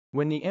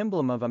When the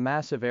emblem of a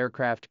massive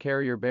aircraft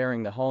carrier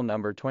bearing the hull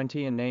number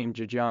 20 and named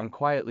Zhejiang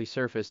quietly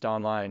surfaced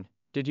online,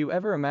 did you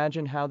ever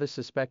imagine how this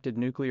suspected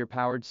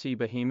nuclear-powered sea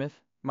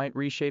behemoth might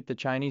reshape the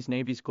Chinese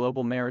Navy's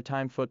global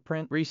maritime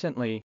footprint?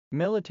 Recently,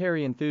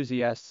 military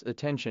enthusiasts'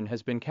 attention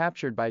has been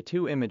captured by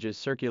two images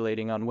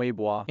circulating on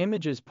Weibo.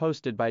 Images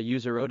posted by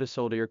user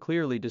Otasoldier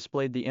clearly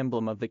displayed the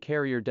emblem of the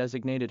carrier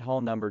designated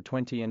hull number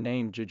 20 and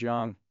named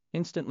Zhejiang,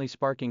 instantly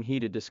sparking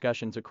heated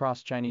discussions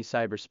across Chinese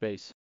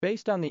cyberspace.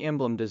 Based on the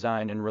emblem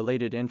design and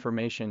related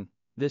information,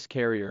 this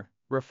carrier,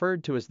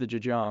 referred to as the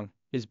Zhejiang,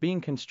 is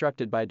being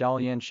constructed by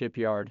Dalian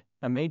Shipyard,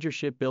 a major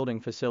shipbuilding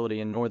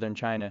facility in northern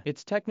China.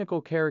 Its technical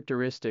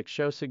characteristics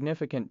show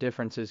significant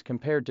differences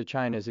compared to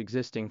China's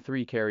existing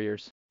three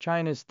carriers.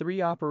 China's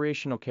three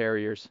operational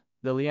carriers,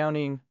 the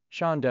Liaoning,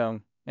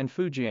 Shandong, and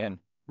Fujian,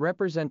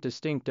 represent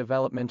distinct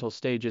developmental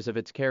stages of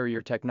its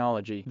carrier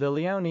technology. The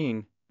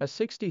Liaoning, a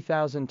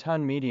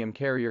 60,000-ton medium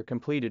carrier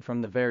completed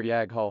from the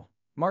Zhejiang hull,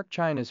 marked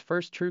China's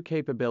first true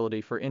capability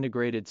for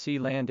integrated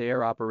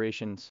sea-land-air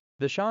operations.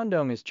 The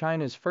Shandong is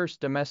China's first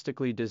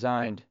domestically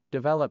designed,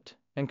 developed,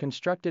 and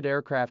constructed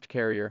aircraft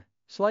carrier,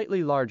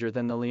 slightly larger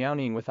than the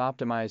Liaoning with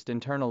optimized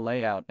internal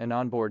layout and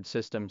onboard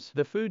systems.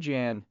 The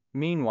Fujian,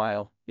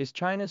 meanwhile, is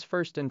China's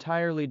first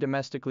entirely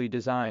domestically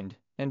designed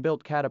and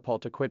built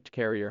catapult-equipped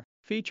carrier,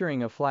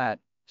 featuring a flat,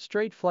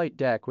 straight flight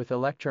deck with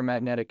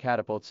electromagnetic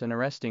catapults and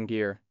arresting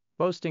gear,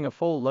 boasting a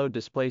full load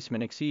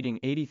displacement exceeding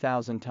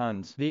 80,000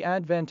 tons. The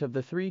advent of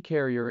the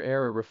three-carrier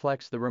era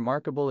reflects the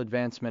remarkable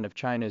advancement of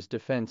China's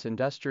defense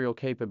industrial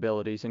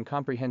capabilities and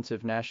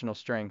comprehensive national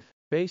strength.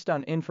 Based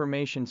on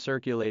information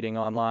circulating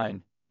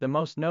online, the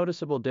most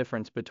noticeable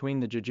difference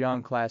between the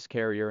Zhejiang-class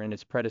carrier and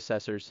its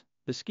predecessors,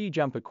 the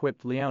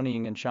ski-jump-equipped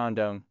Liaoning and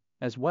Shandong,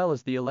 as well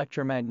as the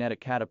electromagnetic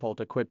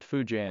catapult-equipped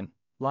Fujian,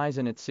 lies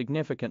in its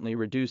significantly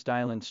reduced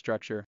island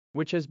structure,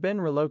 which has been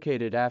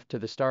relocated aft to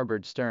the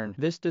starboard stern.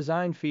 This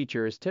design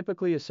feature is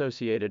typically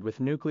associated with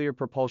nuclear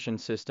propulsion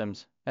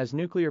systems, as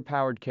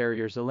nuclear-powered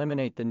carriers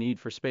eliminate the need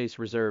for space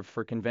reserved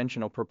for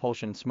conventional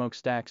propulsion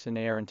smokestacks and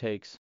air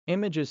intakes.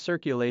 Images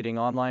circulating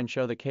online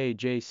show the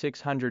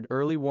KJ-600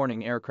 early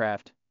warning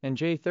aircraft and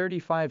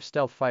J-35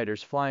 stealth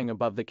fighters flying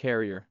above the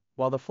carrier,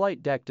 while the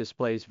flight deck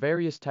displays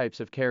various types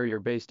of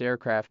carrier-based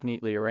aircraft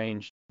neatly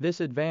arranged. This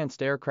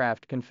advanced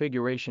aircraft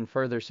configuration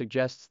further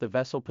suggests the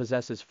vessel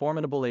possesses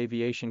formidable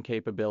aviation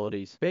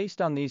capabilities.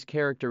 Based on these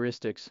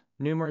characteristics,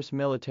 numerous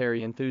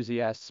military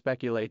enthusiasts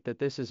speculate that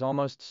this is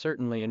almost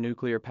certainly a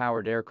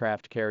nuclear-powered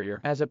aircraft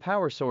carrier. As a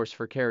power source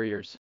for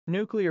carriers,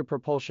 nuclear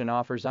propulsion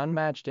offers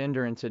unmatched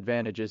endurance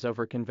advantages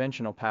over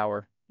conventional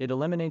power. It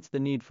eliminates the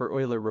need for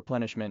oiler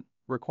replenishment,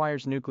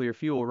 requires nuclear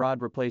fuel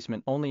rod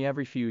replacement only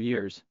every few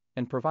years,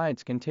 and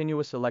provides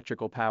continuous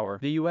electrical power.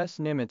 The U.S.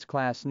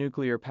 Nimitz-class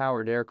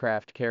nuclear-powered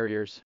aircraft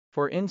carriers,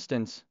 for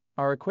instance,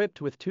 are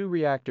equipped with two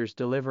reactors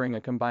delivering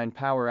a combined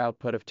power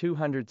output of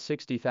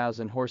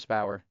 260,000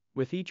 horsepower,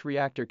 with each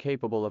reactor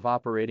capable of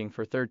operating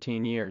for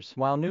 13 years.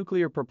 While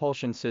nuclear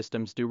propulsion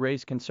systems do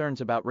raise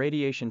concerns about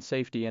radiation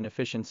safety and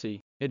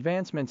efficiency,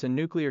 advancements in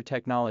nuclear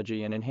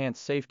technology and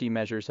enhanced safety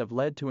measures have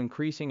led to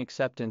increasing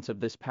acceptance of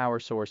this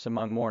power source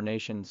among more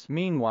nations.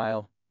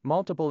 Meanwhile,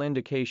 multiple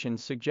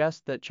indications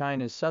suggest that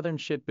China's southern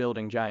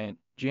shipbuilding giant,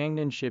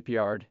 Jiangnan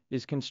Shipyard,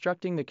 is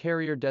constructing the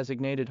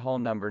carrier-designated hull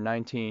number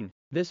 19.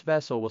 This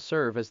vessel will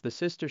serve as the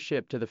sister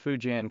ship to the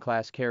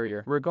Fujian-class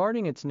carrier.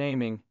 Regarding its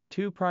naming,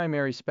 two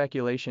primary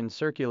speculations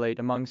circulate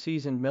among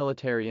seasoned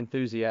military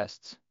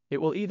enthusiasts. It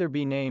will either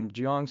be named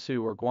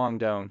Jiangsu or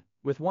Guangdong,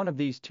 with one of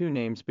these two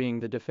names being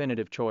the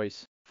definitive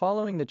choice.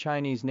 Following the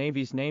Chinese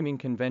Navy's naming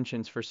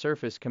conventions for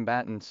surface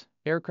combatants,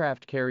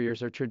 aircraft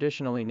carriers are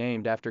traditionally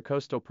named after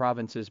coastal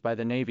provinces by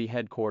the Navy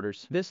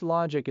headquarters. This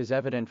logic is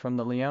evident from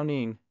the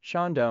Liaoning,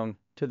 Shandong,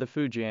 to the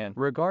Fujian.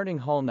 Regarding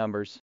hull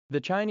numbers, the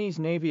Chinese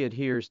Navy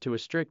adheres to a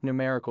strict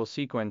numerical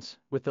sequence,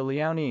 with the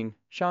Liaoning,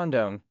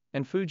 Shandong,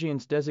 and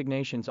Fujian's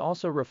designations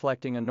also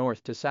reflecting a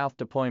north-to-south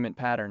deployment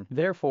pattern.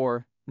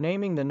 Therefore,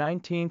 naming the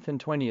 19th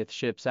and 20th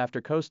ships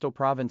after coastal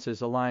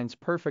provinces aligns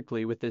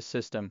perfectly with this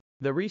system.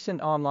 The recent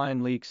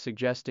online leaks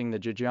suggesting the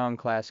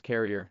Zhejiang-class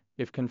carrier,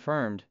 if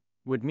confirmed,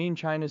 would mean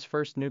China's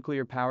first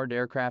nuclear-powered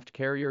aircraft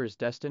carrier is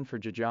destined for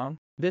Zhejiang.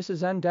 This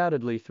is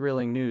undoubtedly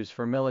thrilling news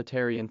for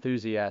military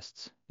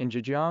enthusiasts in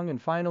Zhejiang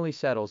and finally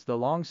settles the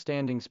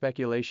long-standing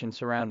speculation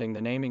surrounding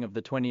the naming of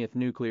the 20th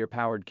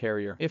nuclear-powered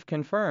carrier. If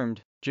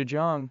confirmed,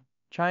 Zhejiang,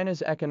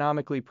 China's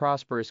economically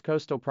prosperous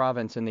coastal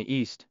province in the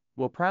east,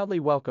 will proudly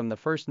welcome the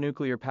first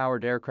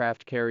nuclear-powered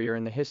aircraft carrier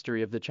in the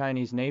history of the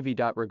Chinese Navy.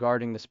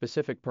 Regarding the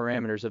specific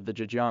parameters of the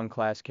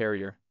Zhejiang-class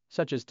carrier,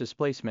 such as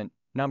displacement,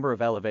 number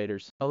of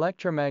elevators,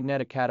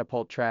 electromagnetic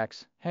catapult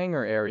tracks,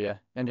 hangar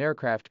area, and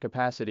aircraft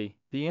capacity,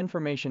 the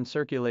information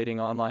circulating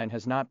online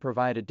has not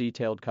provided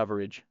detailed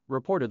coverage,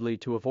 reportedly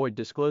to avoid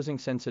disclosing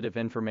sensitive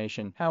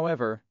information.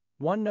 However,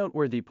 one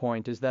noteworthy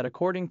point is that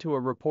according to a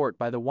report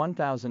by the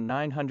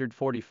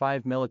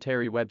 1945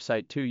 military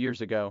website 2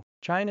 years ago,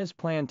 China's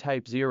planned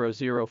Type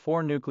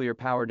 004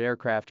 nuclear-powered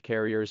aircraft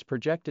carrier is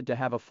projected to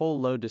have a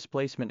full load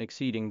displacement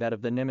exceeding that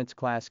of the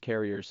Nimitz-class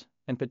carriers,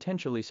 and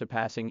potentially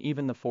surpassing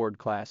even the Ford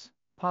class,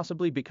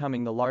 possibly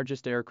becoming the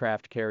largest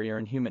aircraft carrier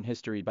in human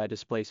history by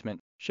displacement.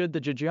 Should the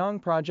Zhejiang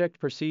project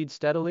proceed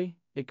steadily,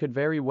 it could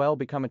very well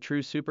become a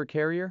true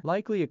supercarrier,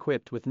 likely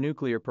equipped with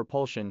nuclear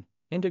propulsion,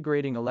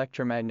 integrating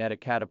electromagnetic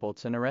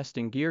catapults and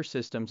arresting gear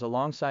systems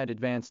alongside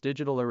advanced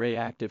digital array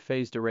active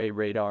phased array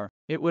radar.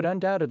 It would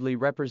undoubtedly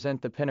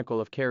represent the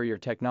pinnacle of carrier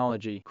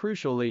technology.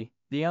 Crucially,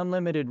 the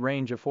unlimited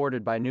range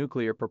afforded by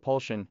nuclear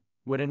propulsion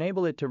would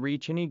enable it to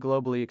reach any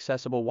globally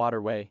accessible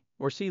waterway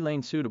or sea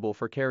lane suitable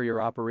for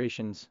carrier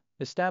operations,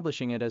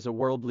 establishing it as a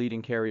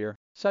world-leading carrier.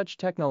 Such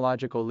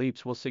technological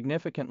leaps will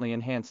significantly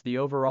enhance the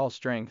overall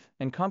strength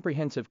and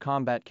comprehensive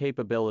combat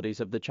capabilities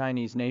of the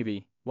Chinese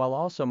Navy, while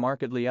also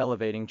markedly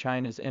elevating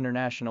China's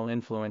international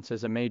influence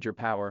as a major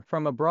power.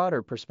 From a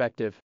broader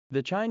perspective,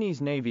 the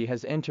Chinese Navy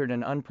has entered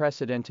an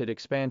unprecedented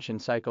expansion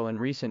cycle in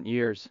recent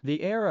years.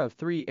 The era of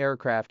 3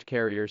 aircraft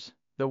carriers,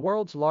 the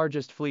world's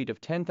largest fleet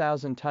of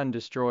 10,000-ton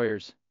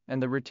destroyers,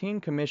 and the routine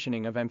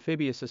commissioning of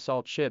amphibious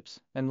assault ships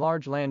and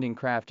large landing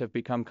craft have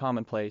become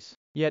commonplace.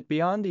 Yet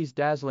beyond these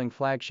dazzling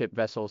flagship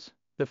vessels,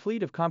 the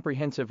fleet of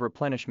comprehensive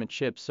replenishment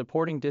ships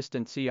supporting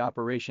distant sea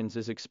operations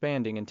is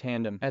expanding in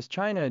tandem as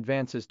China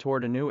advances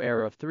toward a new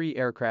era of 3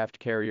 aircraft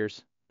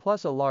carriers,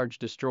 plus a large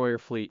destroyer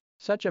fleet.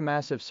 Such a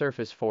massive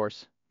surface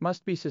force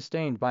must be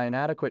sustained by an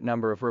adequate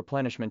number of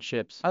replenishment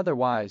ships.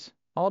 Otherwise,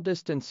 all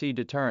distant sea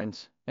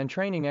deterrence and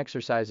training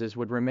exercises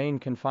would remain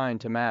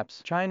confined to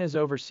maps. China's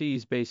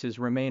overseas bases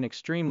remain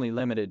extremely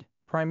limited,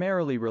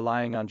 primarily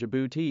relying on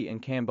Djibouti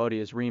and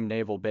Cambodia's Ream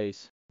Naval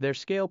Base. Their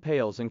scale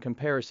pales in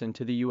comparison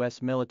to the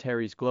U.S.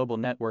 military's global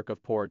network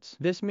of ports.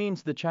 This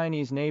means the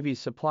Chinese Navy's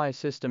supply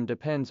system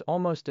depends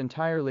almost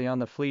entirely on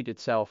the fleet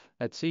itself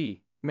at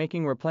sea,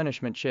 making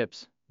replenishment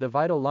ships the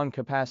vital lung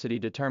capacity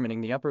determining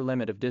the upper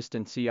limit of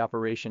distant sea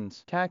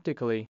operations.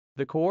 Tactically,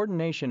 the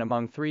coordination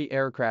among 3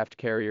 aircraft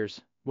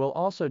carriers will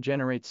also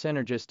generate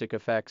synergistic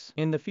effects.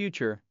 In the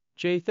future,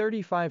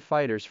 J-35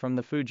 fighters from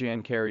the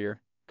Fujian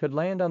carrier could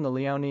land on the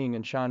Liaoning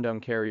and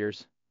Shandong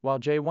carriers, while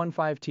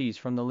J-15Ts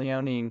from the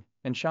Liaoning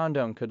and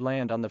Shandong could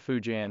land on the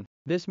Fujian.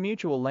 This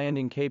mutual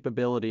landing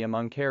capability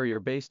among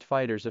carrier-based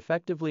fighters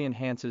effectively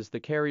enhances the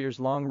carrier's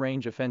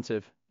long-range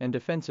offensive and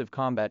defensive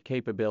combat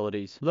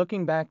capabilities.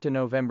 Looking back to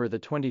November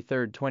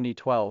 23,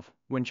 2012,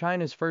 when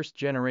China's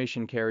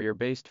first-generation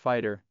carrier-based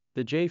fighter,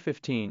 the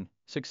J-15,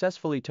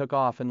 successfully took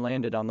off and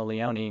landed on the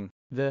Liaoning,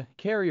 the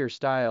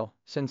carrier-style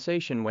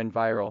sensation went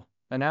viral,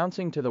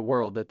 announcing to the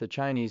world that the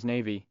Chinese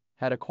Navy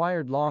had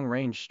acquired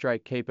long-range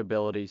strike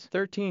capabilities.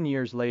 13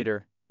 years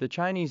later, the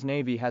Chinese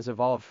Navy has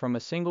evolved from a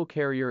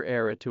single-carrier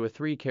era to a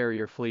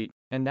 3-carrier fleet,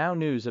 and now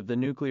news of the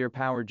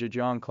nuclear-powered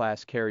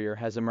Zhejiang-class carrier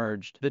has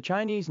emerged. The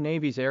Chinese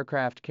Navy's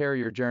aircraft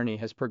carrier journey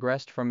has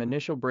progressed from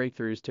initial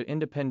breakthroughs to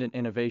independent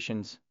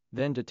innovations,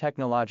 then to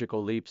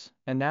technological leaps,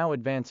 and now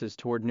advances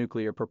toward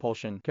nuclear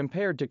propulsion.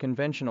 Compared to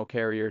conventional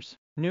carriers,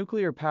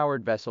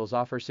 nuclear-powered vessels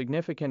offer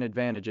significant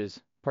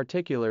advantages,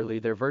 particularly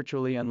their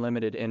virtually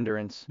unlimited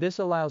endurance. This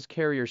allows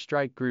carrier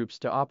strike groups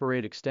to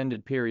operate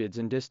extended periods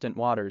in distant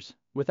waters,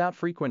 without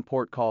frequent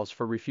port calls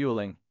for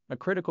refueling, a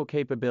critical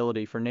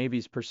capability for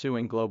navies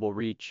pursuing global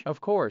reach.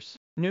 Of course,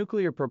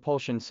 nuclear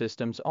propulsion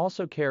systems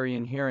also carry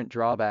inherent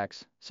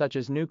drawbacks, such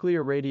as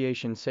nuclear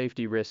radiation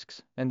safety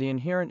risks and the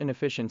inherent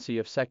inefficiency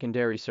of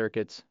secondary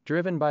circuits,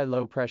 driven by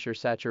low-pressure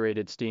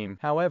saturated steam.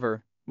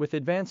 However, with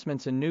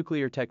advancements in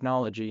nuclear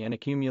technology and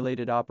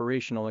accumulated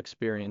operational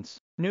experience,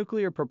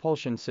 nuclear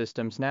propulsion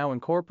systems now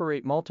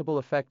incorporate multiple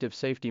effective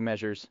safety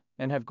measures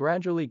and have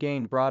gradually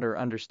gained broader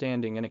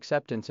understanding and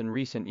acceptance in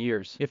recent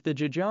years. If the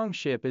Zhejiang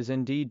ship is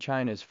indeed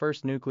China's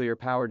first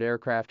nuclear-powered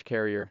aircraft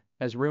carrier,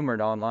 as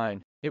rumored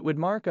online, it would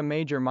mark a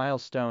major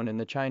milestone in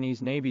the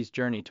Chinese Navy's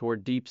journey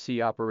toward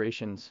deep-sea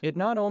operations. It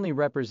not only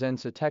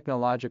represents a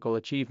technological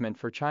achievement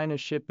for China's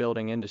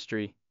shipbuilding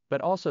industry, but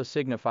also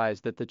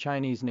signifies that the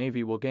Chinese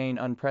Navy will gain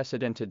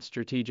unprecedented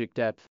strategic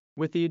depth.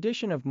 With the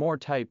addition of more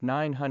Type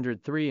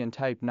 903 and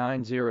Type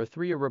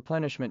 903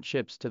 replenishment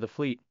ships to the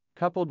fleet,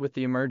 coupled with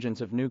the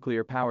emergence of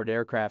nuclear-powered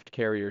aircraft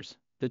carriers,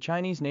 the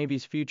Chinese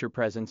Navy's future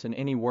presence in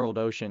any world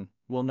ocean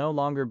will no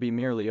longer be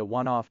merely a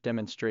one-off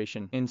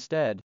demonstration.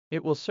 Instead,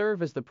 it will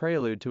serve as the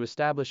prelude to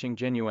establishing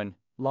genuine,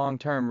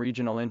 long-term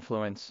regional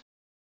influence.